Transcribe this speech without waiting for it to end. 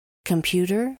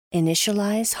Computer,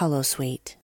 initialize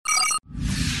holosuite.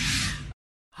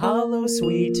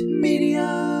 Holosuite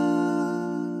Media.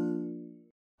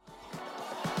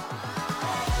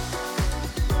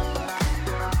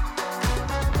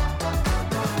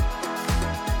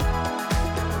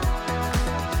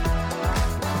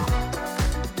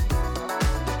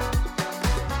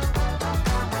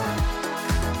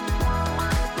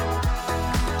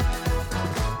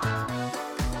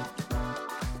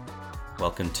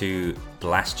 Welcome to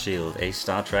Blast Shield, a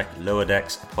Star Trek Lower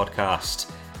Decks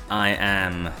podcast. I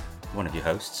am one of your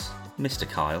hosts, Mr.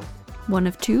 Kyle. One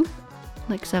of two,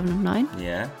 like 7 of 9.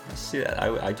 Yeah, I see that.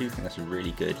 I do think that's a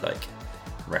really good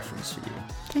reference for you.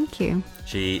 Thank you.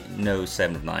 She knows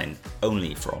 7 of 9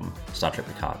 only from Star Trek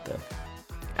Picard, though.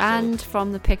 And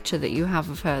from the picture that you have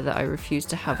of her that I refuse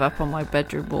to have up on my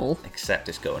bedroom wall. Except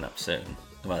it's going up soon.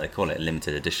 Well, they call it a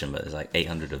limited edition, but there's like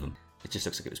 800 of them. It just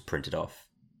looks like it was printed off.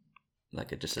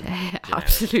 Like it just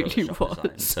absolutely was.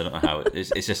 Design. So I don't know how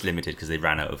it's just limited because they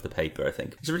ran out of the paper. I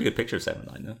think it's a really good picture of 7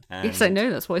 of 9 though. And yes, I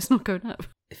know, that's why it's not going up.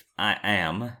 If I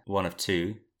am one of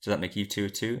 2, does that make you 2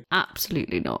 of 2?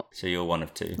 Absolutely not. So you're 1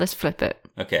 of 2. Let's flip it.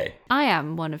 Okay. I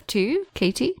am 1 of 2,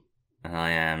 Katie. And I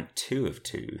am 2 of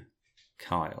 2,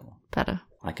 Kyle. Better.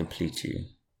 I complete you.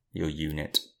 Your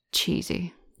unit.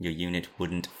 Cheesy. Your unit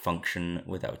wouldn't function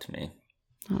without me.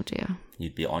 Oh dear.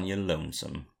 You'd be on your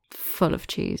lonesome. Full of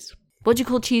cheese. What do you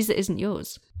call cheese that isn't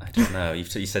yours? I don't know. You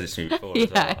said this to me before. Yeah,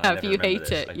 as well. I have. never You remember hate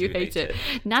this. it. I You do hate it.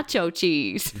 Nacho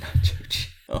cheese. Nacho cheese.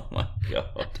 Oh my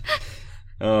god.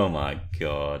 Oh my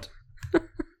god.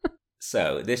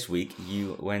 So this week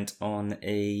you went on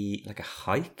a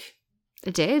hike.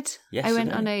 I did. Yesterday, I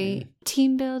went on a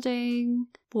team building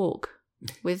walk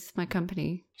with my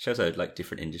company. Shows how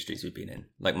different industries we've been in.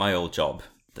 Like my old job,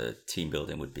 the team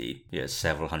building would be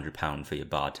several £100 for your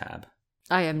bar tab.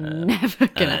 I am never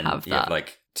going to have that. You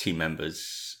have 2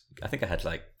 members. I think I had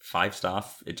 5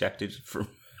 staff ejected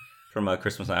from a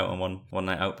Christmas night out on one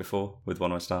night out before with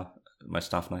one of my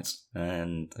staff nights,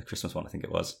 and a Christmas one I think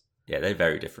it was. Yeah, they're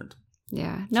very different.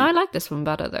 Yeah. No, I like this one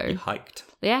better though. You hiked.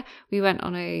 Yeah, we went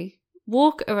on a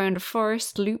walk around a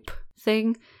forest loop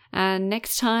thing, and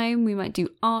next time we might do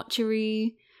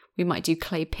archery. We might do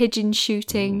clay pigeon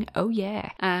shooting. Oh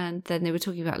yeah. And then they were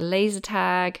talking about laser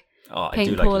tag. Oh, I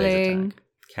do like laser paintballing. tag.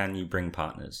 Can you bring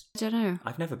partners? I don't know.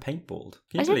 I've never paintballed.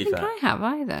 Can you I don't believe think that? I have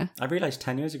either. I realised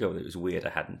 10 years ago that it was weird I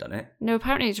hadn't done it. No,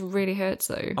 apparently it really hurts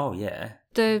though. Oh, yeah.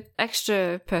 The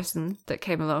extra person that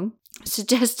came along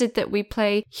suggested that we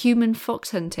play human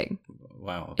fox hunting.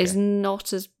 Wow. Okay. Is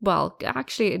not as, well,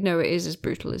 actually, no, it is as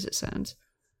brutal as it sounds.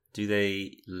 Do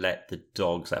they let the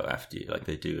dogs out after you like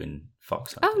they do in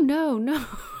fox hunting? Oh, no.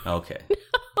 Okay.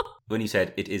 When you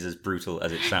said it is as brutal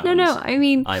as it sounds, No, I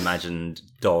mean, I imagined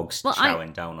dogs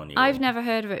chowing down on you. I've never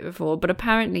heard of it before, but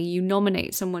apparently you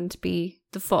nominate someone to be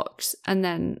the fox and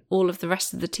then all of the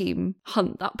rest of the team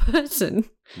hunt that person.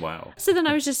 Wow. So then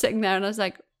I was just sitting there and I was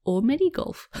like, or mini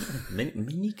golf.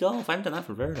 Mini golf? I haven't done that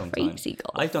for a very long time. Crazy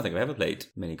golf. I don't think I've ever played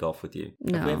mini golf with you.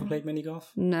 No. Have we ever played mini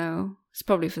golf? No, it's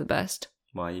probably for the best.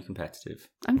 Why are you competitive?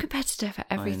 I'm competitive at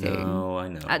everything. I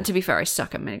know. To be fair, I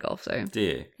suck at mini golf though. Do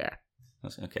you? Yeah.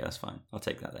 That's fine. I'll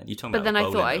take that then. You talking But about then I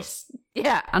bowling,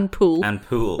 thought and pool. And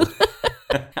pool.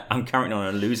 I'm currently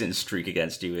on a losing streak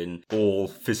against you in all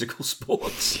physical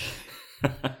sports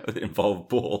that involve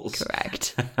balls.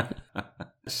 Correct.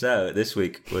 So this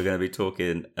week we're going to be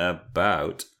talking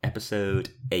about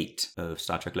episode 8 of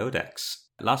Star Trek Lower Decks.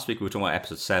 Last week we were talking about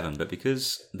episode 7, but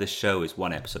because this show is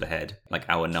 1 episode ahead, like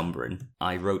our numbering,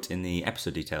 I wrote in the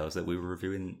episode details that we were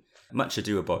reviewing Much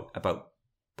Ado About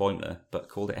Boimler, but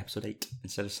called it episode 8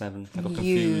 instead of 7. I got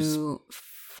confused. You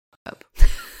up.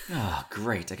 Oh,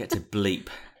 great. I get to bleep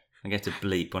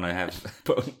when I have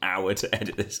put an hour to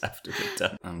edit this after we're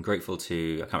done. I'm grateful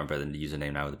to, I can't remember the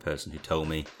username now of the person who told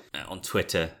me on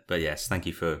Twitter, but yes, thank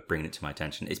you for bringing it to my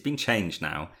attention. It's been changed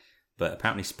now, but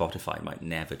apparently Spotify might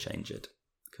never change it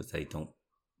because they don't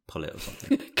pull it or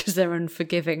something. Because they're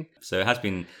unforgiving. So it has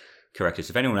been corrected.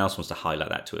 So if anyone else wants to highlight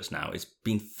that to us now, it's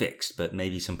been fixed, but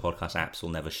maybe some podcast apps will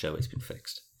never show it's been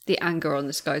fixed. The anger on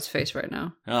this guy's face right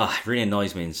now. Oh, it really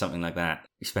annoys me in something like that.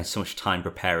 You spend so much time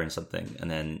preparing something and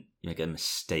then you make a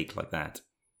mistake like that.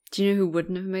 Do you know who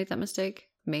wouldn't have made that mistake?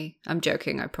 Me. I'm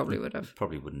joking. I probably would have.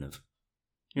 Probably wouldn't have.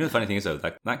 You know the funny thing is though,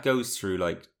 that goes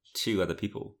through 2 other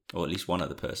people, or at least one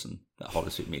other person at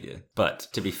Holosuite Media. But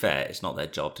to be fair, it's not their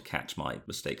job to catch my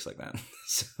mistakes like that.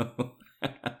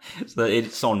 So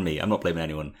it's on me. I'm not blaming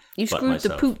anyone. You but screwed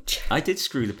myself. the pooch. I did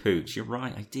screw the pooch. You're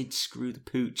right. I did screw the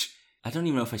pooch. I don't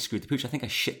even know if I screwed the pooch. I think I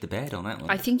shit the bed on that one.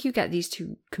 I think you get these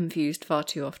two confused far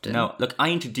too often. No, look, I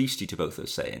introduced you to both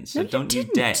those sayings, so No, you don't you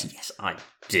didn't. dare. Yes, I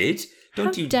did.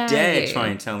 Don't How you dare dare you. try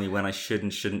and tell me when I should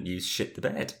and shouldn't use shit the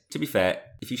bed. To be fair,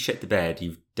 if you shit the bed,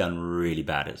 you've done really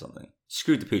bad at something.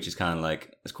 Screwed the pooch is kind of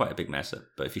like, it's quite a big mess up.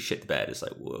 But if you shit the bed, it's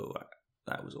like, whoa,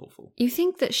 that was awful. You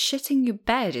think that shitting your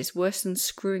bed is worse than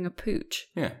screwing a pooch?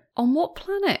 Yeah. On what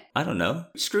planet? I don't know.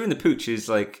 Screwing the pooch is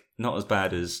like not as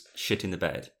bad as shitting the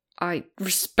bed. I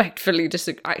respectfully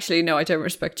disagree. Actually, no, I don't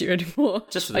respect you anymore.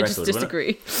 Just for the I record, just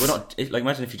disagree. We're not like,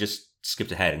 imagine if you just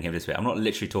skipped ahead and came to this bit. I'm not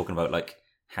literally talking about like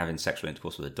having sexual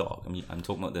intercourse with a dog. I mean, I'm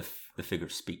talking about the figure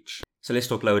of speech. So let's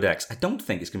talk Lower Decks. I don't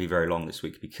think it's going to be very long this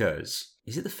week because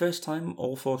is it the first time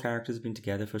all 4 characters have been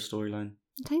together for a storyline?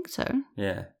 I think so.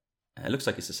 Yeah. It looks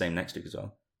like it's the same next week as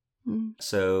well. Mm.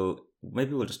 So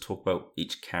maybe we'll just talk about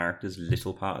each character's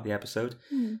little part of the episode.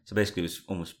 Mm. So basically it was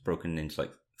almost broken into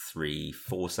like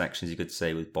 3-4 sections, you could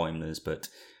say, with Boimler's, but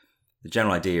the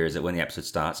general idea is that when the episode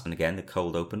starts, and again, the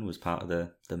cold open was part of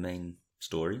the main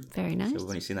story. Very nice. So we've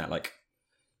only seen that like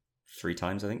 3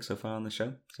 times, I think, so far on the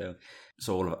show.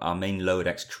 So all of our main Lower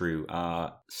Decks crew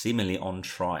are seemingly on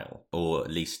trial, or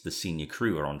at least the senior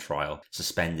crew are on trial,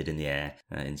 suspended in the air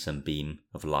in some beam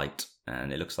of light.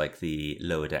 And it looks like the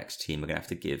Lower Decks team are going to have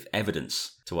to give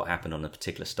evidence to what happened on a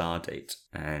particular star date.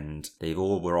 And they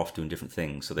all were off doing different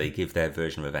things, so they give their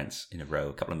version of events in a row,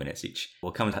 a couple of minutes each.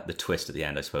 We'll come to the twist at the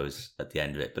end, I suppose, at the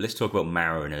end of it. But let's talk about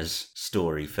Mariner's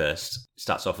story first. It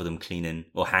starts off with them cleaning,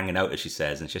 or hanging out, as she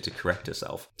says, and she had to correct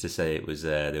herself to say it was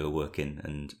they were working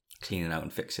and cleaning out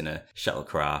and fixing a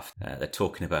shuttlecraft. They're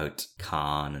talking about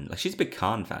Khan, and like she's a big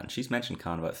Khan fan. She's mentioned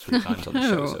Khan about 3 times on the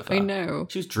show so far. I know.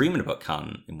 She was dreaming about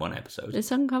Khan in one episode.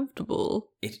 It's uncomfortable.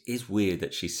 It is weird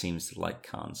that she seems to like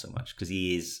Khan so much because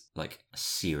he is like a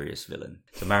serious villain.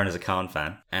 So Mariner's a Khan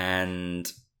fan,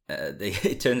 and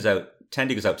it turns out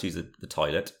Tendi goes out to use the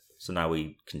toilet. So now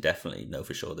we can definitely know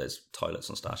for sure there's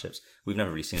toilets on starships. We've never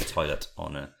really seen a toilet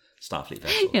on a Starfleet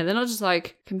vessel. Yeah, they're not just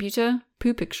like computer,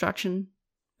 poop extraction,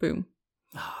 boom.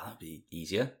 That'd be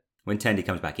easier. When Tendi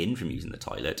comes back in from using the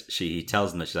toilet, she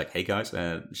tells them that she's like, hey guys,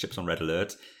 ship's on red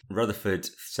alert. Rutherford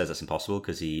says that's impossible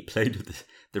because he played with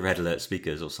the red alert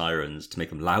speakers or sirens to make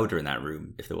them louder in that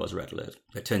room if there was a red alert.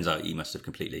 It turns out he must have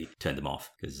completely turned them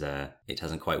off because it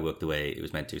hasn't quite worked the way it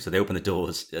was meant to. So they open the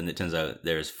doors and it turns out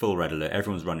there is full red alert.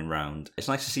 Everyone's running around. It's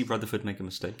nice to see Rutherford make a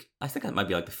mistake. I think that might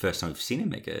be like the first time we've seen him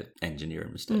make an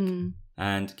engineering mistake. Mm.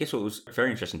 And guess what was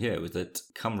very interesting here was that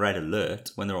come red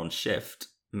alert, when they're on shift,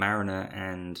 Mariner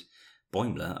and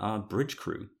Boimler are bridge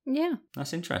crew. Yeah.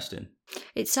 That's interesting.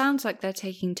 It sounds like they're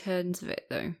taking turns of it,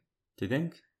 though. Do you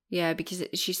think? Yeah, because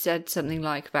she said something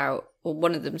like about, or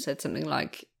one of them said something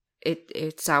like,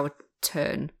 it's our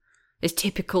turn. It's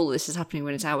typical this is happening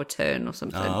when it's our turn or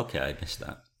something. Oh, okay, I missed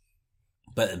that.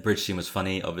 But the bridge scene was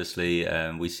funny, obviously.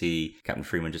 We see Captain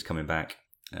Freeman just coming back,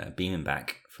 beaming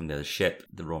back from the other ship,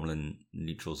 the Romulan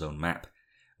neutral zone map,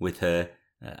 with her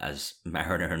as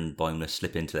Mariner and Boimler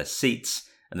slip into their seats.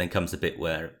 And then comes the bit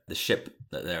where the ship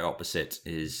that they're opposite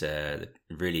is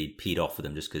really peed off with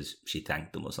them just because she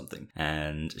thanked them or something.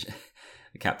 And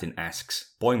the captain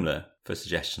asks Boimler for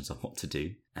suggestions on what to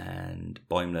do. And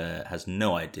Boimler has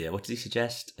no idea. What does he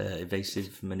suggest?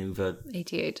 Evasive maneuver?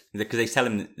 88. Because they tell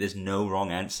him there's no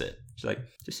wrong answer. She's like,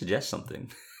 just suggest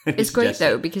something. It's great,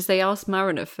 though, because they ask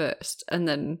Mariner first, and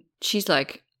then she's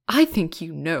like, I think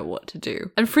you know what to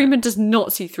do. And Freeman does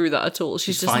not see through that at all.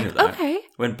 She's just fine like, with that. okay.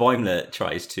 When Boimler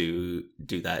tries to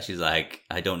do that, she's like,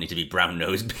 I don't need to be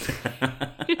brown-nosed.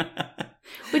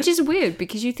 Which is weird,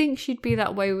 because you think she'd be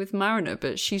that way with Mariner,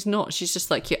 but she's not. She's just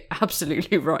like, you're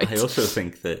absolutely right. I also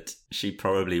think that she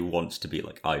probably wants to be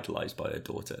like idolized by her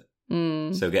daughter.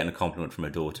 Mm, So getting a compliment from her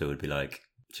daughter would be like,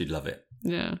 she'd love it.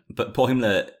 yeah. But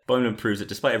Boimler proves that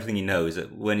despite everything he knows,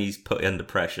 that when he's put under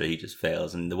pressure, he just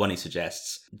fails. And the one he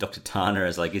suggests, Dr. Tanner,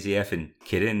 is like, is he effing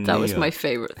kidding That me? was Or- my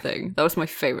favourite thing. That was my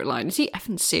favourite line. Is he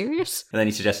effing serious? And then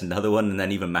he suggests another one, and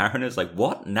then even Mariner's like,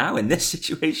 what, now in this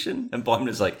situation? And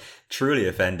Boimler's like, truly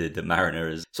offended that Mariner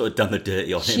has sort of done the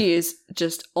dirty on him. She is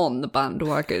just on the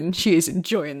bandwagon. She is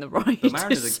enjoying the ride. But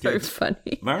Mariner's It's a so good-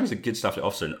 funny. Mariner's a good Starfleet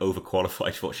officer and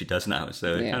overqualified for what she does now,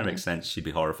 so it Yeah. kind of makes sense she'd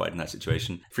be horrified in that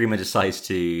situation. Freeman decides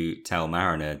to tell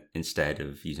Mariner, instead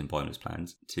of using Boimler's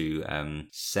plans, to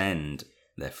send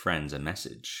their friends a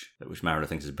message, which Mariner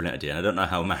thinks is a brilliant idea. And I don't know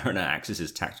how Mariner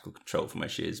accesses tactical control from where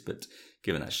she is, but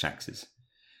given that's Shax's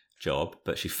job,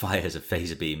 but she fires a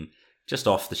phaser beam just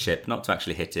off the ship, not to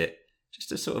actually hit it,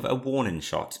 just a sort of a warning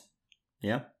shot.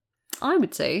 Yeah? I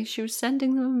would say she was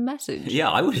sending them a message. Yeah,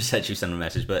 I would have said she was sending a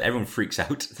message, but everyone freaks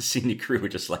out. The senior crew were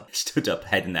just like stood up,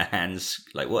 head in their hands,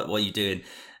 like, what are you doing?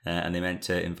 and they meant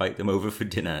to invite them over for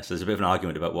dinner. So there's a bit of an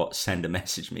argument about what send a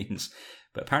message means.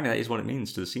 But apparently that is what it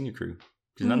means to the senior crew,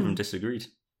 because none of them disagreed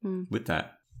with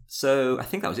that. So I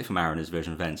think that was it for Mariner's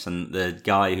version of events. And the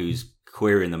guy who's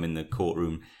querying them in the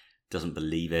courtroom doesn't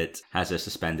believe it, has her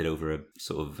suspended over a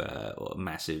sort of a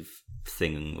massive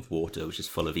thing of water, which is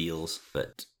full of eels.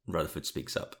 But Rutherford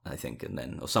speaks up, I think,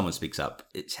 or someone speaks up.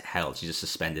 It's held. She's just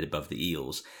suspended above the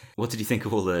eels. What did you think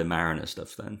of all the Mariner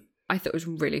stuff then? I thought it was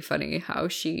really funny how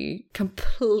she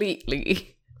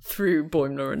completely threw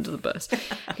Boimler under the bus,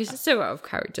 because it's so out of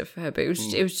character for her, but it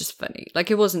was just funny.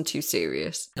 Like, it wasn't too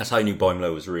serious. That's how I knew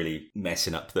Boimler was really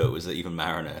messing up, though, was that even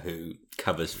Mariner, who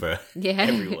covers for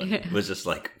everyone, was just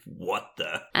like, what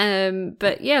the?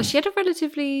 But yeah, she had a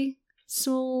relatively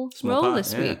small role part,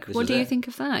 this week. this What is do you it. think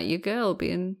of that? Your girl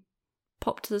being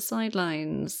popped to the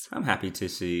sidelines. I'm happy to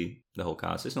see the whole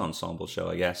cast. It's an ensemble show,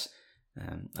 I guess.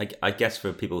 I guess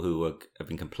for people who have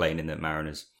been complaining that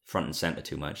Mariner's front and centre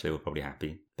too much, they were probably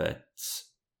happy. But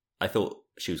I thought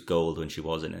she was gold when she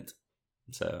was in it.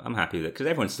 So I'm happy with it, because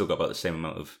everyone's still got about the same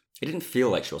amount of... It didn't feel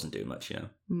like she wasn't doing much, you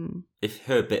know? If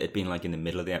her bit had been like in the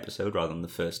middle of the episode rather than the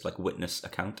first like witness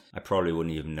account, I probably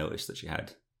wouldn't even notice that she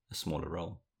had a smaller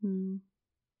role.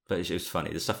 But it was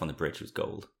funny. The stuff on the bridge was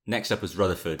gold. Next up was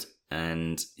Rutherford,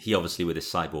 and he obviously, with his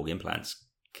cyborg implants,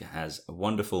 has a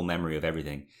wonderful memory of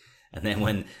everything. And then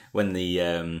when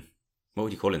the what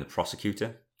would you call him? The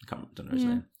prosecutor? Don't know his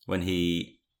name. When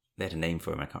they had a name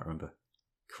for him, I can't remember.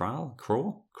 Crawl?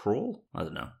 I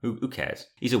don't know. Who cares?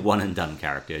 He's a one and done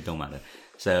character. It don't matter.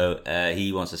 So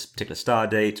he wants a particular star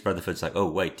date. Rutherford's like, oh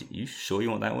wait, you sure you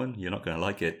want that one? You're not going to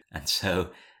like it. And so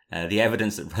the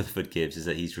evidence that Rutherford gives is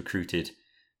that he's recruited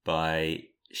by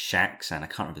Shax, and I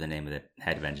can't remember the name of the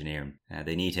head of engineering.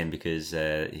 They need him because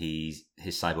his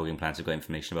cyborg implants have got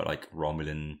information about like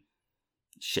Romulan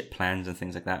ship plans and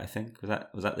things like that. I think was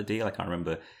that the deal? I can't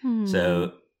remember.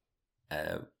 So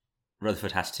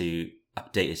Rutherford has to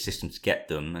update his system to get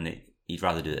them, and he'd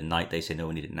rather do it at night. They say no,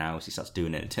 we need it now, so he starts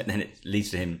doing it, and then it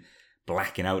leads to him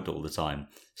blacking out all the time.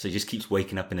 So he just keeps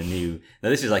waking up in a new. Now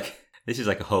this is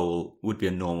like a whole, would be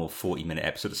a normal 40-minute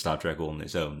episode of Star Trek all on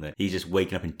its own. That he's just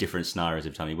waking up in different scenarios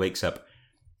every time. He wakes up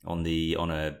on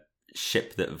a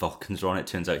ship that Vulcans are on. It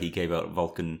turns out he gave out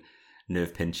Vulcan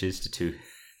nerve pinches to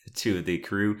two of the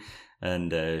crew,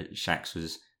 and Shax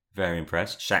was very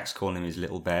impressed. Shax calling him his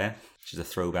little bear, which is a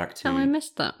throwback to... Oh, I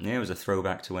missed that. Yeah, it was a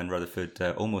throwback to when Rutherford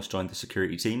almost joined the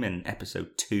security team in episode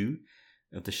 2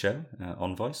 of the show,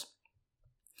 On Voice.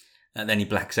 And then he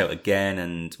blacks out again,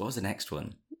 and what was the next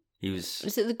one?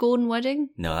 Is it the Gordon wedding?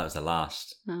 No, that was the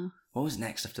last. No. What was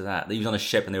next after that? He was on a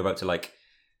ship and they were about to like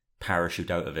parachute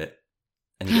out of it.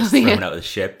 And he gets thrown out of the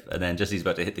ship, and then just as he's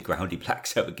about to hit the ground, he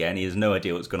blacks out again. He has no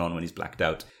idea what's going on when he's blacked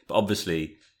out. But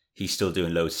obviously, he's still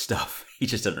doing loads of stuff. He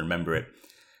just doesn't remember it.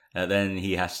 Then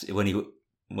he has to,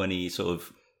 when he sort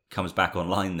of comes back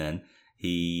online, then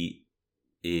he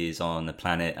is on a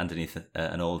planet underneath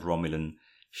an old Romulan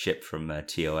ship from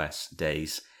TOS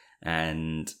days,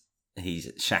 and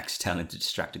Shax's telling him to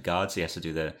distract a guard, so he has to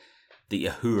do the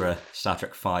Uhura Star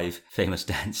Trek V famous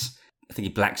dance. I think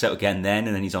he blacks out again then,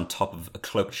 and then he's on top of a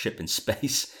cloaked ship in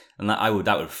space, and that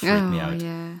would freak me out.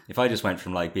 Yeah. If I just went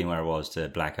from like being where I was to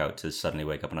blackout to suddenly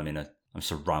wake up and I'm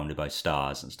surrounded by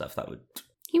stars and stuff, that would...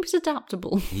 He was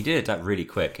adaptable. He did that really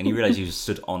quick, and he realised he was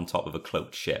stood on top of a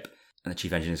cloaked ship, and the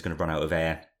chief engineer is going to run out of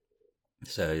air.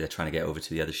 So they're trying to get over to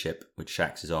the other ship, which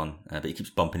Shax is on, but he keeps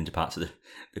bumping into parts of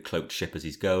the cloaked ship as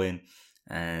he's going.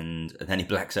 And then he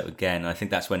blacks out again. And I think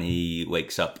that's when he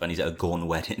wakes up and he's at a Gorn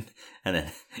wedding, and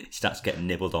then he starts getting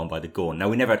nibbled on by the Gorn. Now,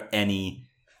 we never had any...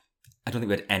 I don't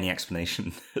think we had any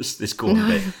explanation as this Gorn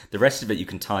bit. The rest of it you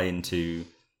can tie into,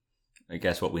 I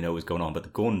guess, what we know was going on, but the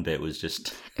Gorn bit was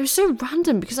just... It was so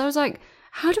random, because I was like,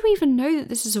 how do we even know that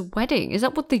this is a wedding? Is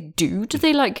that what they do? Do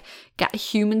they like get a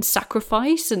human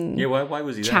sacrifice and why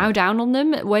was he there? chow down on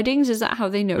them at weddings? Is that how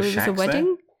they know it was a wedding?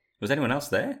 There? Was anyone else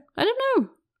there? I don't know.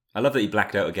 I love that he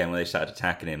blacked out again when they started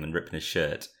attacking him and ripping his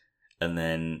shirt. And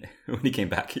then when he came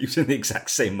back, he was in the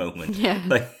exact same moment. Yeah.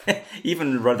 Like,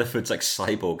 even Rutherford's like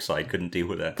cyborg side couldn't deal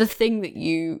with it. The thing that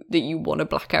you want to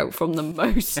black out from the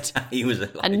most. He was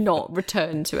alive. And not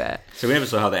return to it. So we never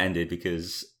saw how that ended,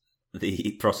 because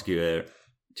the prosecutor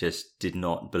just did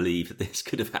not believe that this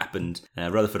could have happened.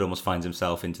 Rutherford almost finds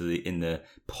himself in the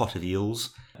pot of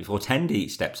eels before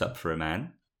Tendi steps up for a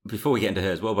man. Before we get into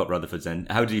hers, what about Rutherford's then?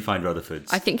 How did you find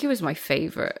Rutherford's? I think it was my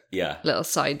favourite little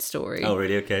side story. Oh,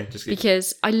 really? Okay.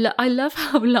 Because I love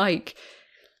how, like,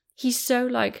 he's so,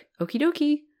 like, okie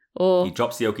dokie. Or he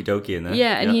drops the okie dokie in there.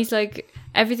 Yeah, and he's like,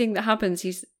 everything that happens,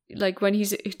 he's like when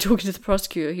he's talking to the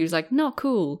prosecutor, he was like, not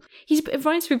cool. It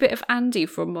reminds me a bit of Andy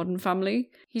from Modern Family.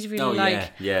 He's really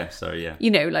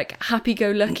like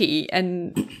happy-go-lucky,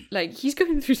 and like he's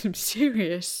going through some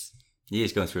serious He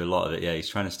is going through a lot of it, yeah. He's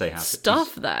trying to stay happy.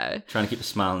 stuff He's there. trying to keep a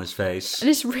smile on his face. And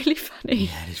it's really funny.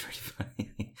 Yeah, it is really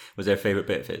funny. Was there a favourite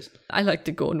bit of his? I like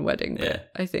the Gorn wedding bit,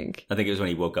 Yeah. I think. I think it was when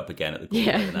he woke up again at the corner.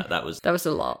 Yeah. And that was... That was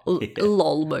a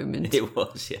lol moment. It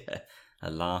was, yeah.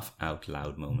 A laugh out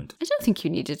loud moment. I don't think you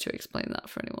needed to explain that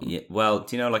for anyone. Yeah. Well,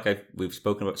 do you know, like we've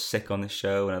spoken about sick on this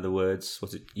show, in other words.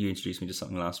 You introduced me to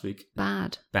something last week?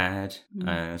 Bad.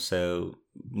 So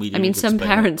we I mean, some explain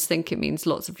parents think it means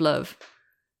lots of love,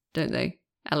 don't they?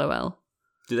 LOL.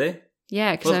 Do they?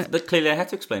 Yeah, but clearly I had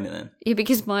to explain it then. Yeah,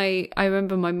 because I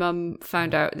remember my mum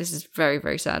found out, this is very,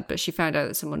 very sad, but she found out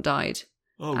that someone died.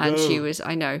 Oh, and no. she was,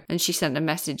 I know, and she sent a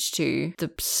message to the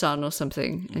son or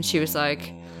something, and she was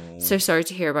like, so sorry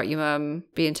to hear about your mum,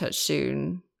 be in touch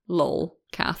soon, lol,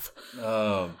 Kath.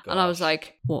 Oh, God. And I was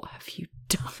like, what have you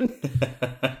done?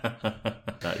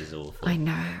 That is awful. I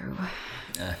know.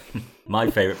 My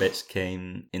favourite bits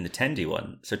came in the Tendi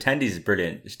one. So Tendi's is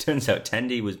brilliant. It turns out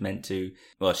Tendi was meant to...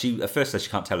 Well, she at first said she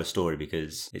can't tell a story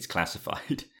because it's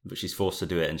classified. But she's forced to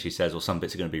do it, and she says, well, some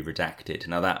bits are going to be redacted.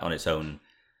 Now that on its own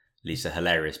leads to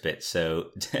hilarious bits.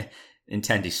 So in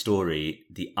Tendi's story,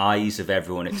 the eyes of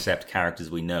everyone except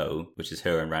characters we know, which is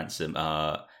her and Ransom,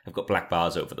 have got black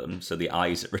bars over them. So the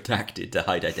eyes are redacted to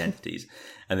hide identities.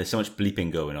 And there's so much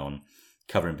bleeping going on,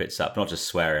 covering bits up, not just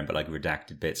swearing, but like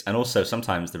redacted bits. And also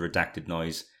sometimes the redacted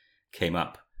noise came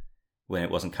up when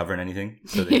it wasn't covering anything.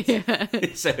 So,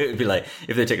 so it would be like,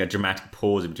 if they take a dramatic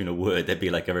pause in between a word, there'd be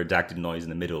like a redacted noise in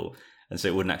the middle. And so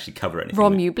it wouldn't actually cover anything.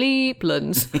 From you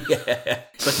bleeplands. Yeah.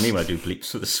 It's like me when I do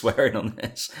bleeps with the swearing on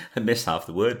this. I miss half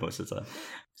the word most of the time.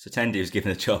 So Tendi was given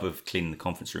the job of cleaning the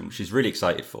conference room, which she's really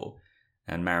excited for.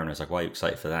 And Mariner's like, why are you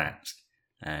excited for that?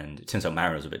 And it turns out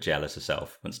Marion was a bit jealous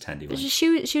herself once Tendi went.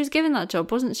 She was given that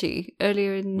job, wasn't she?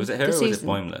 Earlier in Was it her the or season?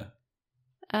 was it Boimler?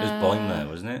 It was Boimler,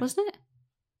 wasn't it? Wasn't it?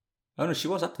 Oh no, she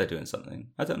was up there doing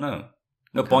something. I don't know.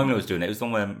 No, Boimler was doing it. It was the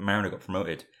one where Mariner got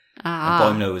promoted. And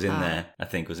Boimler was in there, I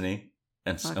think, wasn't he?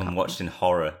 And watched in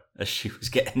horror as she was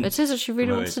getting... It turns out she really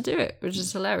promoted. wants to do it, which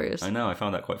is hilarious. I know, I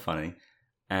found that quite funny.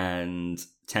 And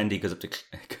Tendi goes up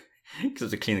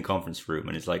to clean the conference room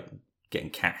and is like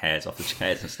getting cat hairs off the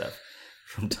chairs and stuff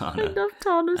from Tana. I love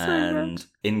Tana so much. And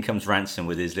in comes Ransom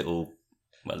with his little,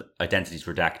 well, identity's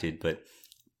redacted, but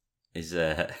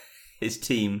his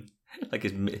team, like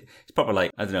it's probably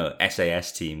like, I don't know,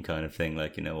 SAS team kind of thing,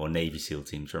 like, you know, or Navy SEAL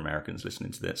teams for Americans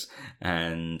listening to this.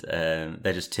 And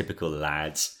they're just typical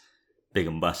lads, big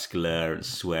and muscular and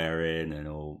swearing and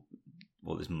all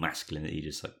this masculinity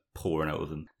just like pouring out of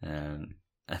them.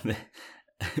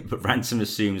 But Ransom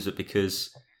assumes that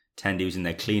because Tendi was in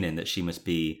there cleaning, that she must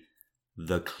be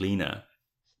the cleaner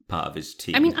part of his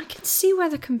team. I mean, I can see where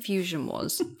the confusion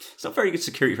was. It's not very good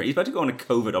security for him. He's about to go on a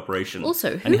covert operation.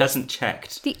 Also, and he hasn't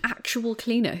checked. The actual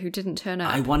cleaner who didn't turn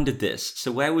up. I wondered this.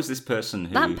 So where was this person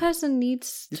who... That person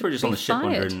needs He's to probably just be on the ship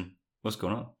fired. wondering what's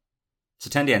going on. So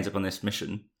Tendi ends up on this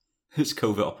mission. This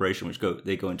covert operation,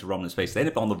 they go into Romulan space. They end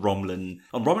up on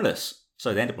Romulus.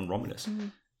 Sorry, they end up on Romulus,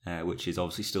 which is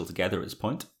obviously still together at this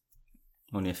point.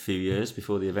 Only a few years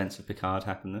before the events of Picard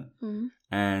happen there. Mm.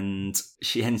 And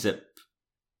she ends up...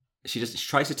 She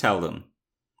tries to tell them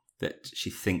that she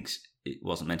thinks it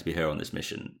wasn't meant to be her on this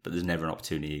mission, but there's never an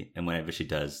opportunity. And whenever she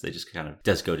does, they just kind of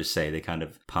does go to say, they kind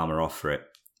of palm her off for it.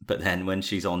 But then when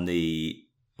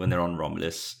they're on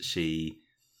Romulus, she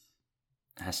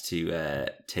has to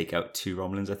take out 2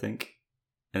 Romulans, I think.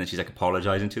 And then she's like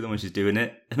apologizing to them when she's doing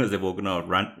it. And as they're walking on,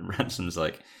 Ransom's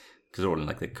like, because they're all in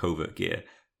like their covert gear.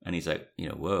 And he's like, you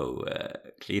know, whoa,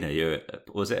 Cleaner,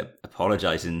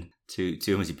 apologizing to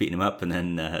him as he's beating him up? And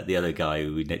then the other guy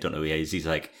who we don't know who he is, he's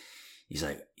like,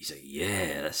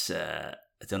 yeah, that's, I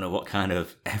don't know what kind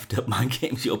of effed up mind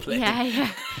games you're playing.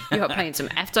 Yeah. You're playing some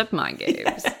effed up mind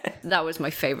games. Yeah. That was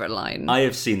my favourite line. I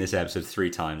have seen this episode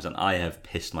 3 times and I have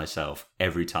pissed myself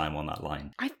every time on that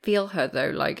line. I feel her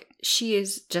though, like she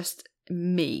is just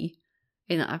me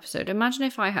in that episode. Imagine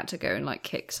if I had to go and like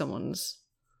kick someone's...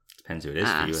 Depends who it is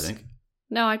for you, I think.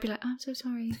 No, I'd be like, I'm so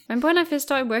sorry. Remember when I first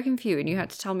started working for you and you had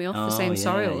to tell me off for saying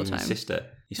sorry all the time? Your sister.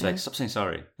 You're like, stop saying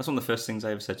sorry. That's one of the first things I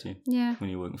ever said to you. Yeah.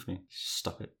 When you were working for me.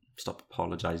 Stop it. Stop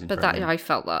apologising. But for that everything. I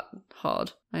felt that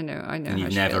hard. I know. And how you've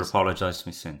she never feels. apologised to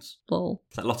me since. Lol.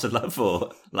 Is that lots of love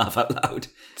or laugh out loud?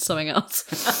 Something else.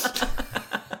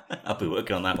 I'll be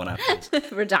working on that one afterwards.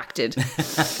 Redacted.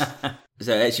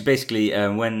 So actually, basically,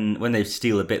 when they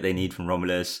steal a bit they need from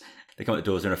Romulus, they come at the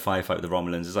doors, they're in a firefight with the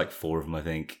Romulans. There's like 4 of them, I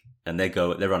think. And they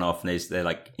run off, and they're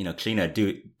like, Cleaner,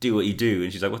 do what you do.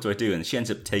 And she's like, what do I do? And she ends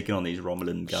up taking on these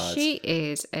Romulan guards. She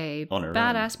is a On her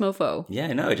badass mofo.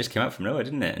 Yeah, no, it just came out from nowhere,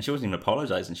 didn't it? And she wasn't even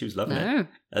apologising. She was loving it.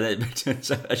 And then it turns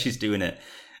out as she's doing it,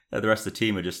 the rest of the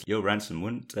team are just, yo, Ransom,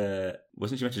 wasn't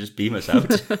she meant to just beam us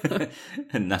out?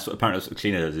 And that's what apparently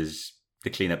Cleaner does, is the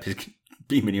cleanup is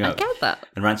beaming you out. I get that.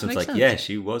 And Ransom's Makes like, sense. yeah,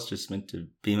 she was just meant to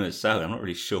beam us out. I'm not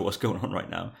really sure what's going on right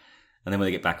now. And then when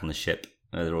they get back on the ship,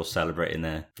 they're all celebrating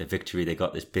their victory. They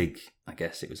got this big, I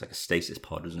guess it was like a stasis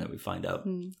pod, wasn't it? We find out.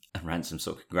 And Ransom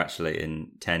sort of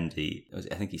congratulating Tendi.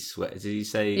 I think he swears. Did he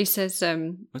say? He says,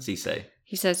 what's he say?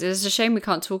 He says, it's a shame we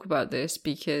can't talk about this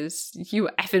because you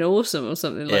were effing awesome or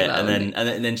something like that.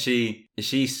 And then she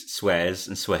swears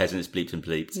and it's bleeped and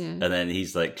bleeped. Yeah. And then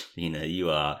he's like, you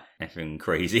are effing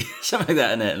crazy. Something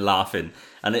like that, and laughing.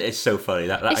 And it's so funny.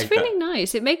 It's really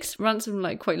nice. It makes Ransom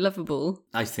like quite lovable.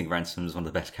 I think Ransom is one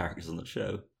of the best characters on the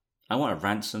show. I want a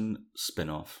Ransom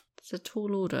spin-off. It's a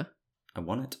tall order. I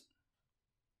want it.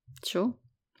 Sure.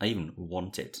 I even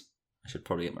want it. I should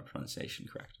probably get my pronunciation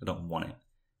correct. I don't want it.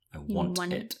 I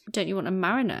want it. Don't you want a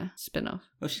Mariner spin-off?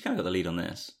 Well, she's kind of got the lead on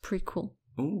this. Prequel.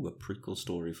 Ooh, a prequel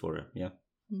story for her. Yeah.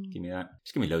 Give me that.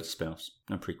 Just give me loads of spin-offs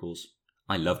and prequels.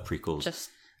 I love prequels. Just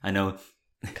I know.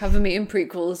 cover me in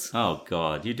prequels. Oh,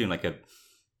 God. You're doing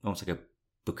almost like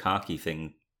a Bukkake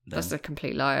thing. Then. That's a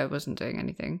complete lie. I wasn't doing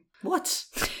anything. What?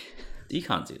 You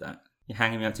can't do that. You're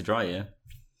hanging me out to dry here.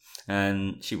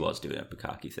 And she was doing a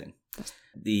Bukkake thing.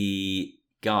 The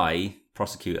guy,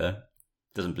 prosecutor,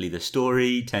 doesn't believe the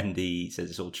story. Tendi says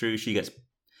it's all true. She gets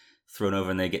thrown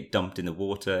over and they get dumped in the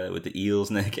water with the eels,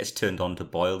 and then it gets turned on to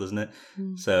boil, doesn't it?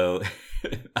 So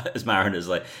as Mariner's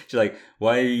like, she's like,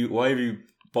 why have you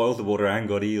boiled the water and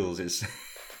got eels?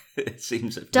 It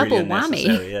seems double really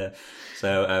unnecessary. whammy. Yeah.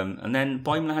 So and then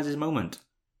Boimler has his moment.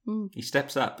 He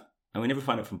steps up. And we never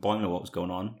find out from Boimler what was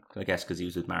going on, I guess because he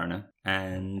was with Mariner.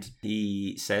 And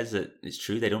he says that it's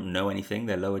true, they don't know anything.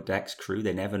 They're lower decks crew.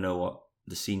 They never know what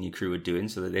the senior crew are doing,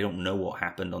 so that they don't know what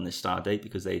happened on this stardate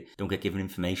because they don't get given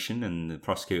information. And the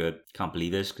prosecutor can't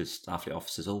believe this because Starfleet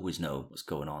officers always know what's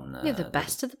going on. Yeah, the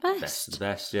best of the best. Best of the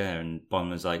best, yeah. And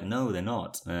Boimler's like, no, they're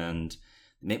not. And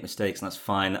they make mistakes, and that's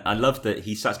fine. I love that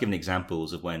he starts giving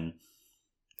examples of when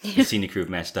the senior crew have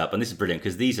messed up. And this is brilliant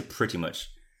because these are pretty much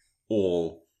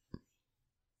all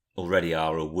already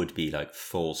are or would be like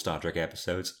full Star Trek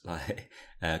episodes, like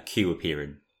Q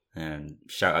appearing. And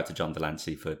shout out to John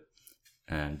Delancey for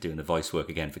doing the voice work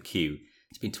again for Q.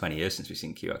 It's been 20 years since we've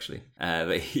seen Q, actually.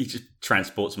 But he just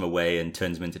transports them away and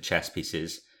turns them into chess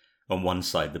pieces on one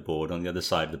side of the board. On the other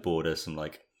side of the board are some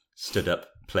like stood up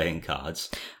playing cards.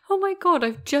 Oh my God,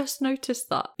 I've just noticed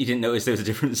that. You didn't notice there was a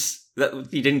difference?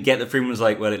 That you didn't get that Freeman was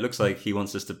like, well, it looks like he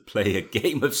wants us to play a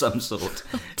game of some sort.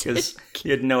 Because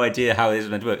you had no idea how this was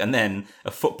meant to work. And then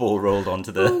a football rolled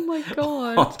onto the Oh my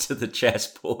God. onto the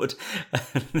chessboard.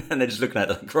 And they're just looking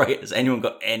at it like, right, has anyone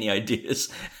got any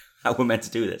ideas how we're meant to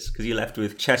do this? Because you're left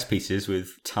with chess pieces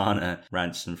with Tana,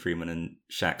 Ransom, Freeman, and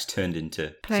Shax turned into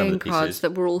some of Playing the cards pieces.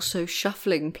 that were also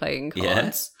shuffling playing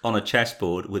cards. On a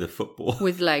chessboard with a football.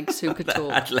 With legs who could that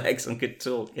talk. had legs and could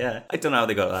talk, yeah. I don't know how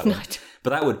they got that one. But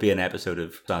that would be an episode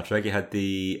of Star Trek. You had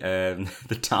the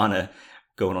Tana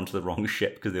going onto the wrong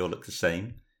ship because they all look the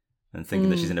same and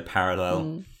thinking that she's in a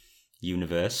parallel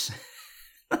universe.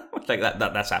 Like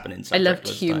that's happening in Star I Trek loved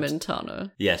loads of Human times.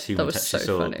 Tana. Yes, Human That was Tana.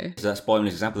 so funny. So that's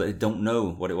Boimler's example that they don't know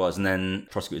what it was. And then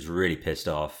Prosecutor's really pissed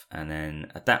off. And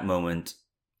then at that moment,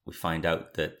 we find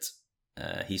out that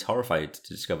he's horrified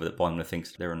to discover that Boimler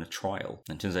thinks they're on a trial.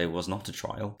 And it turns out it was not a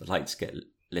trial. The lights get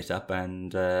lit up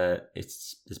and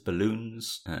there's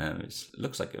balloons. It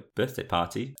looks like a birthday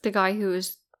party. The guy who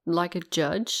was like a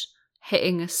judge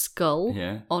hitting a skull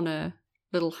Yeah. on a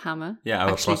little hammer. Yeah,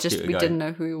 our Actually, just prosecutor we guy. didn't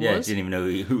know who he was. Yeah, didn't even know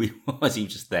who he was. He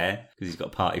was just there because he's got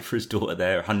a party for his daughter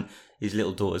there. His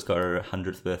little daughter's got her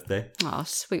 100th birthday. Oh,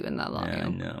 sweet when that long. Yeah, I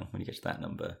know. When you get to that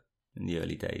number in the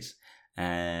early days.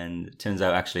 And it turns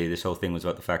out, actually, this whole thing was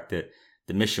about the fact that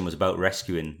the mission was about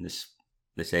rescuing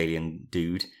this alien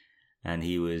dude. And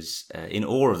he was in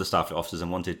awe of the Starfleet officers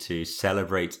and wanted to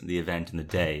celebrate the event and the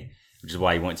day, which is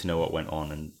why he wanted to know what went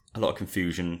on. And a lot of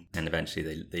confusion. And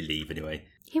eventually they leave anyway.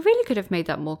 He really could have made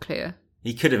that more clear.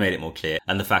 He could have made it more clear.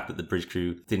 And the fact that the bridge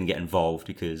crew didn't get involved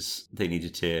because they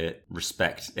needed to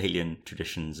respect alien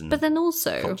traditions and But then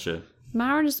also, culture.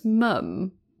 Mariner's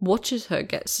mum watches her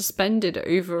get suspended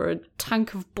over a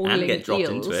tank of boiling get dropped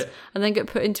eels into it. and then get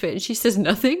put into it and she says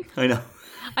nothing. I know.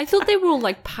 I thought they were all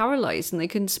like paralysed and they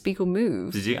couldn't speak or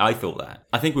move. Did you? I thought that.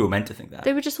 I think we were meant to think that.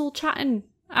 They were just all chatting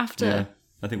after. Yeah,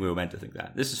 I think we were meant to think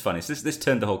that. This is funny. So this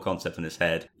turned the whole concept on its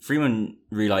head. Freeman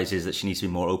realizes that she needs to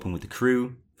be more open with the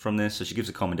crew. from this. So she gives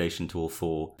a commendation to all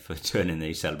four for turning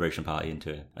the celebration party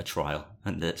into a trial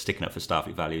and sticking up for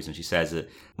Starfleet values. And she says that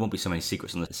there won't be so many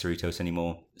secrets on the Cerritos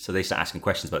anymore. So they start asking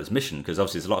questions about his mission, because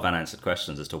obviously there's a lot of unanswered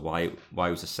questions as to why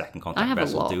was the second contact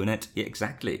vessel doing it. Yeah,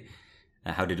 exactly.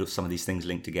 How did some of these things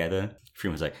link together?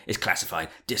 Freeman's like, it's classified,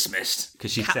 dismissed.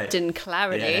 Because she Captain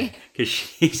Clarity. Because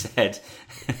she said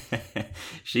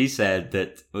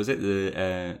that, was it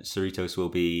the Cerritos will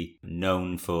be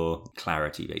known for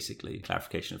clarity, basically,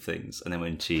 clarification of things. And then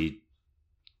when she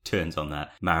turns on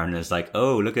that, Mariner's like,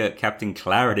 oh, look at Captain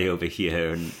Clarity over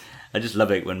here. And I just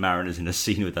love it when Mariner's in a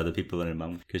scene with other people and her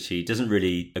mum, because she doesn't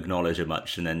really acknowledge her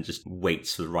much and then just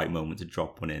waits for the right moment to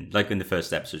drop one in. Like in the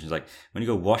first episode, she's like, when you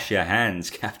go wash your hands,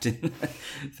 Captain.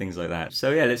 Things like that.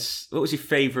 So yeah, what was your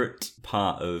favourite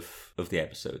part of the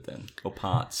episode then? Or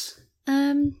parts?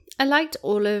 I liked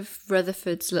all of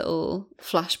Rutherford's little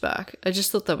flashback. I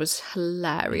just thought that was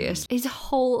hilarious. His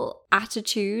whole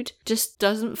attitude just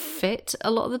doesn't fit a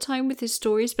lot of the time with his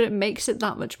stories, but it makes it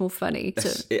that much more funny.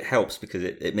 It helps because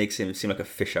it makes him seem like a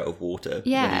fish out of water.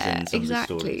 Yeah, when he's in some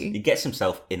exactly. Of the stories. He gets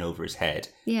himself in over his head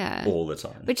all the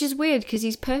time. Which is weird because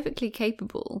he's perfectly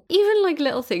capable. Even like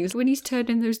little things, when he's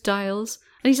turning those dials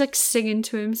and he's like singing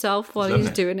to himself while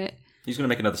he's doing it. He's going to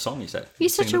make another song, you said.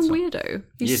 He's such a weirdo.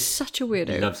 He's such a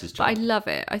weirdo. He loves his job. But I love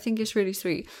it. I think it's really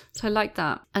sweet. So I like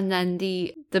that. And then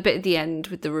the bit at the end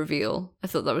with the reveal, I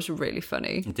thought that was really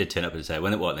funny. It did turn up his head.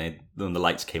 When the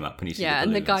lights came up and he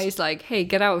and the guy's like, hey,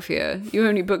 get out of here. You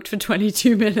only booked for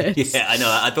 22 minutes. Yeah, I know.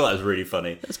 I thought that was really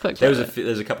funny. That's quite clever.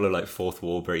 There's a couple of like fourth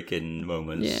wall breaking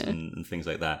moments and things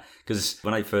like that. Because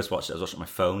when I first watched it, I was watching my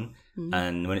phone.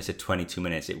 And when it said 22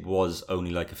 minutes, it was only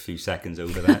like a few seconds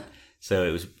over that. So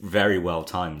it was very well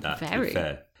timed, that, to be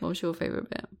fair. What was your favourite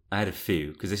bit? I had a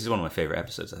few, because this is one of my favourite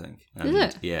episodes, I think. Is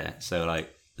it? Yeah, so like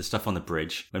the stuff on the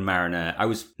bridge, when Mariner, I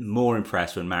was more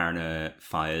impressed when Mariner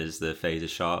fires the phaser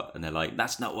shot, and they're like,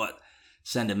 that's not what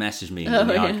Sender messaged me in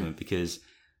the argument, because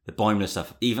the Boimler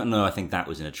stuff, even though I think that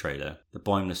was in a trailer, the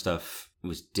Boimler stuff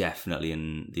was definitely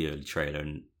in the early trailer,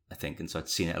 and I think, and so I'd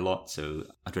seen it a lot, so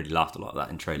I'd really laughed a lot at that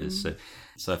in trailers,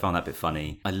 so I found that a bit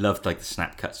funny. I loved like the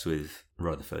snap cuts with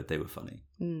Rutherford, they were funny.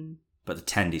 But the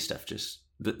Tendi stuff, just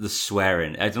the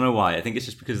swearing, I don't know why, I think it's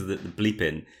just because of the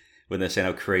bleeping when they're saying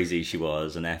how crazy she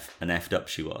was and effed up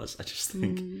she was. I just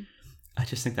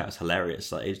think that was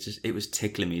hilarious. Like it was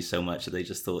tickling me so much that they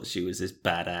just thought she was this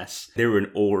badass. They were in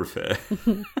awe of her.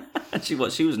 And she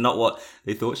was not what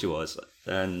they thought she was.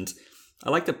 And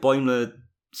I like that Boimler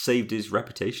saved his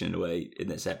reputation in a way in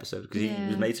this episode, because he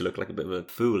was made to look like a bit of a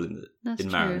fool in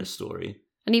Mariner's story.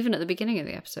 And even at the beginning of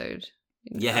the episode.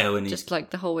 Yeah, when just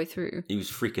like the whole way through. He was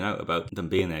freaking out about them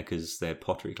being there because they're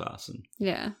pottery class. And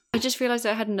I just realised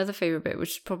I had another favourite bit,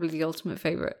 which is probably the ultimate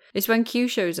favourite. It's when Q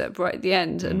shows up right at the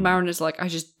end and Mariner's like, I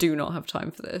just do not have time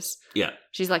for this. Yeah.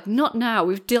 She's like, not now.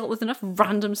 We've dealt with enough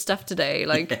random stuff today.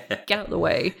 Like, get out of the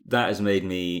way. That has made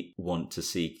me want to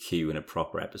see Q in a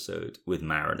proper episode with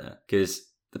Mariner, because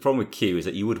the problem with Q is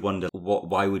that you would wonder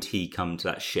why would he come to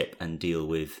that ship and deal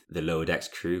with the lower decks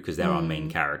crew, because they're our main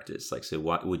characters. Like, so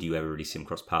why would you ever really see him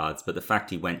cross paths? But the fact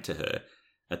he went to her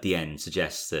at the end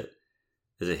suggests that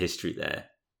there's a history there.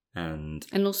 And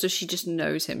also she just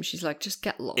knows him. She's like, just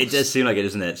get lost. It does seem like it,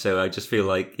 doesn't it? So I just feel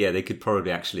like, they could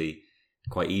probably actually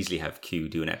quite easily have Q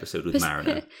do an episode with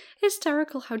Mariner.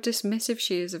 Hysterical how dismissive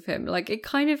she is of him. Like, it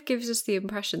kind of gives us the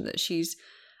impression that she's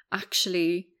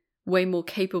actually way more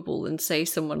capable than, say,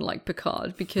 someone like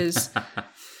Picard, because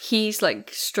he's like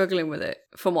struggling with it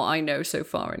from what I know so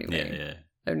far anyway.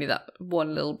 Yeah. Only that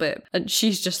one little bit. And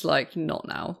she's just like, not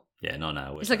now. Yeah, not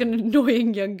now. It's like an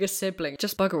annoying younger sibling.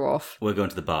 Just bugger off. We're going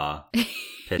to the bar.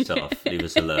 Piss off. Leave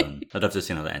us alone. I'd love to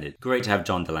see how that ended. Great to have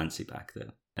John Delancey back,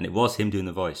 though. And it was him doing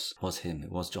the voice. It was him.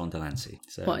 It was John Delancey.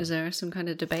 So, what, is there some kind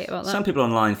of debate about that? Some people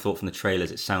online thought from the trailers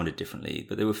it sounded differently,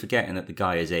 but they were forgetting that the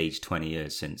guy has aged 20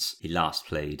 years since he last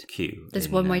played Q. There's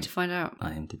one way to find out.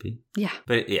 IMDb. Yeah.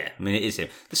 But yeah, I mean, it is him.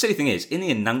 The silly thing is, in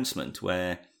the announcement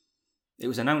where it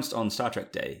was announced on Star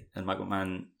Trek Day, and Mike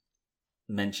McMahon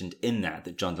mentioned in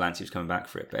that John Delancey was coming back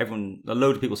for it, but a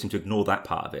load of people seem to ignore that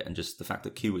part of it and just the fact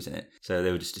that Q was in it. So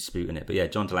they were just disputing it. But yeah,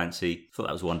 John Delancey, thought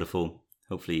that was wonderful.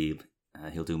 Hopefully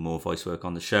he'll do more voice work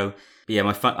on the show. But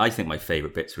yeah, I think my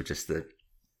favourite bits were just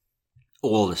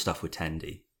all the stuff with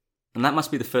Tendi. And that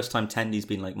must be the first time Tendi's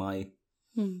been like my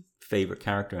favourite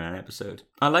character in an episode.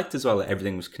 I liked as well that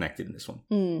everything was connected in this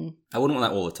one. I wouldn't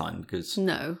want that all the time, because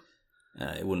no,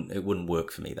 it wouldn't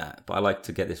work for me, that. But I like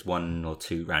to get this one or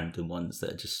two random ones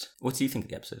that are just... What do you think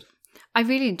of the episode? I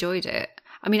really enjoyed it.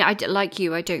 I mean, like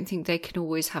you, I don't think they can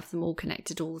always have them all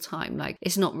connected all the time. Like,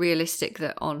 it's not realistic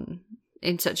that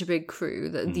in such a big crew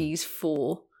that these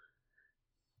four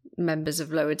members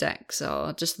of Lower Decks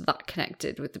are just that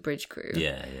connected with the bridge crew.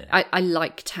 Yeah. I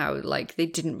liked how, like, they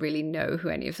didn't really know who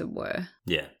any of them were.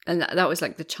 Yeah. And that was,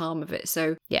 like, the charm of it.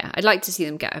 So, yeah, I'd like to see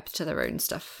them get up to their own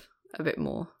stuff a bit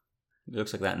more. It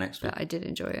looks like that next week. But I did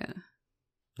enjoy it.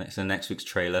 Next week's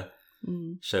trailer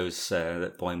shows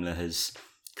that Boimler has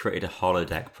created a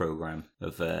holodeck program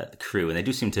of the crew, and they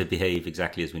do seem to behave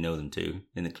exactly as we know them to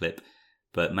in the clip.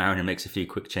 But Mariner makes a few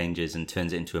quick changes and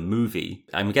turns it into a movie.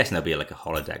 I'm guessing there'll be like a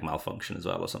holodeck malfunction as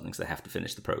well or something, so they have to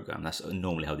finish the program. That's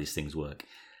normally how these things work.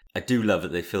 I do love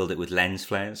that they filled it with lens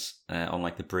flares on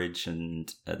like the bridge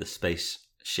and the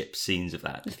spaceship scenes of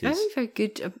that. It's very, very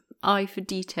good eye for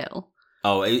detail.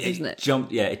 Oh, isn't it?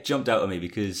 It jumped out at me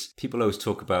because people always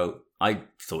talk about, I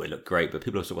thought it looked great, but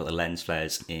people always talk about the lens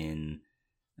flares in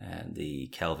the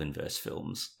Kelvinverse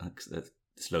films.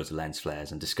 There's loads of lens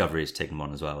flares, and Discovery has taken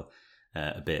one as well.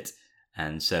 A bit,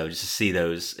 and so just to see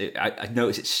those, I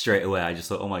noticed it straight away. I just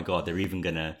thought, oh my god, they're even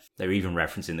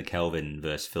referencing the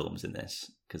Kelvinverse films in this,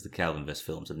 because the Kelvinverse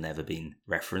films have never been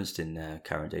referenced in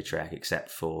current day Trek except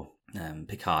for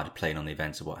Picard playing on the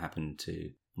events of what happened to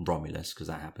Romulus, because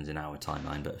that happens in our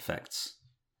timeline but affects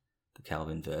the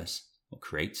Kelvinverse, or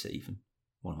creates it even,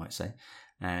 one might say.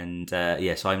 And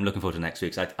so I'm looking forward to next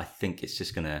week, because I think it's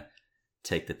just gonna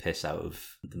take the piss out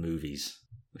of the movies,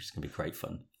 which is gonna be great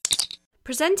fun.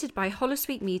 Presented by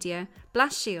Holosuite Media,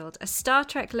 Blast Shield, a Star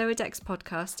Trek Lower Decks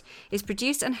podcast, is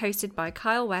produced and hosted by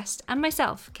Kyle West and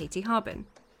myself, Katie Harbin.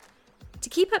 To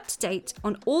keep up to date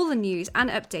on all the news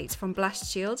and updates from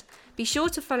Blast Shield, be sure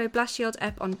to follow Blast Shield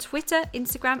up on Twitter,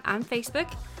 Instagram and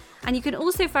Facebook, and you can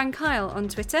also find Kyle on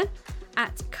Twitter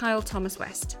at Kyle Thomas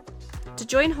West. To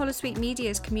join Holosuite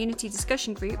Media's community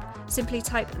discussion group, simply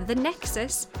type The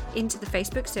Nexus into the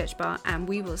Facebook search bar and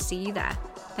we will see you there.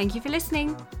 Thank you for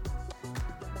listening.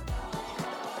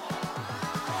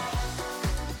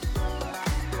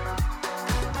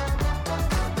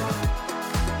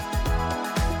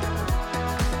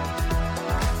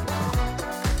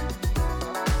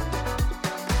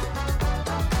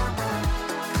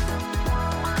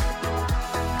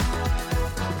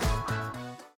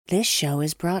 This show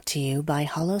is brought to you by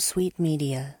Holosuite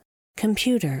Media.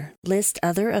 Computer, list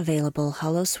other available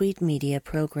Holosuite Media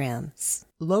programs.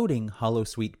 Loading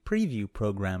Holosuite preview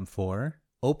program for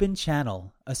Open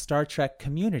Channel, a Star Trek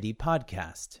community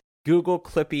podcast. Google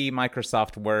Clippy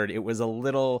Microsoft Word. It was a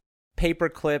little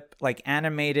paperclip, like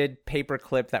animated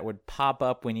paperclip that would pop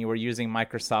up when you were using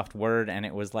Microsoft Word, and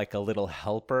it was like a little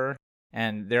helper.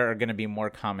 And there are going to be more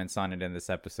comments on it in this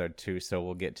episode, too, so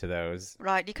we'll get to those.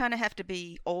 Right, you kind of have to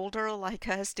be older like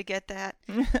us to get that.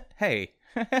 Hey.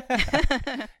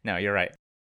 No, you're right.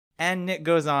 And Nick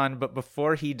goes on, but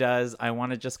before he does, I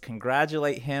want to just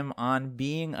congratulate him on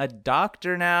being a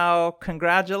doctor now.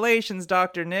 Congratulations,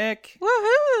 Dr. Nick.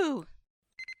 Woohoo!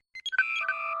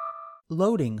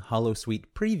 Loading Holosuite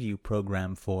preview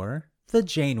program for The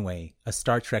Janeway, a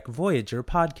Star Trek Voyager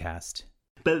podcast.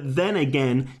 But then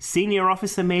again, senior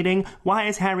officer meeting, why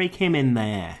is Harry Kim in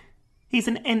there? He's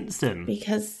an ensign.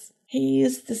 Because he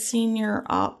is the senior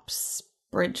ops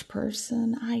bridge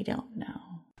person. I don't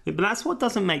know. But that's what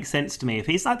doesn't make sense to me. If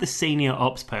he's like the senior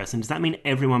ops person, does that mean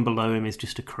everyone below him is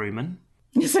just a crewman?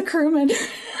 He's a crewman.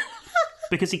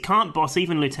 Because he can't boss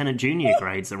even Lieutenant Junior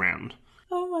grades around.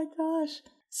 Oh my gosh.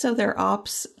 So their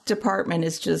ops department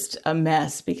is just a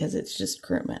mess because it's just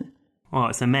crewmen. Well,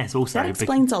 it's a mess also. That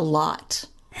explains a lot.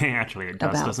 Actually, it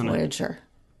does, doesn't Voyager.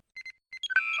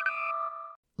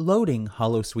 Loading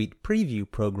Holosuite preview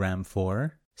program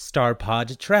for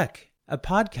Starpod Trek, a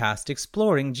podcast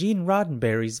exploring Gene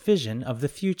Roddenberry's vision of the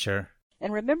future.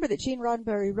 And remember that Gene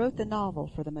Roddenberry wrote the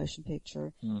novel for the motion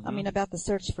picture. Mm-hmm. I mean, about the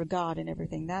search for God and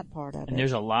everything, that part of it. And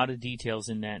there's a lot of details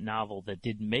in that novel that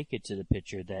didn't make it to the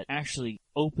picture that actually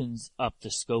opens up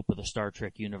the scope of the Star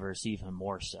Trek universe even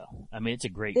more so. I mean, it's a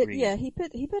great read. Yeah, he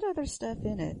put other stuff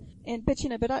in it. And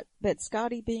but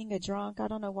Scotty being a drunk, I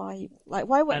don't know why.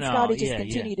 Why wouldn't Scotty just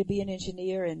continue to be an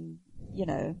engineer and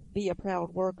be a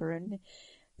proud worker and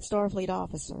Starfleet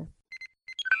officer?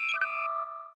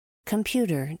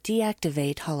 Computer,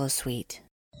 deactivate Holosuite.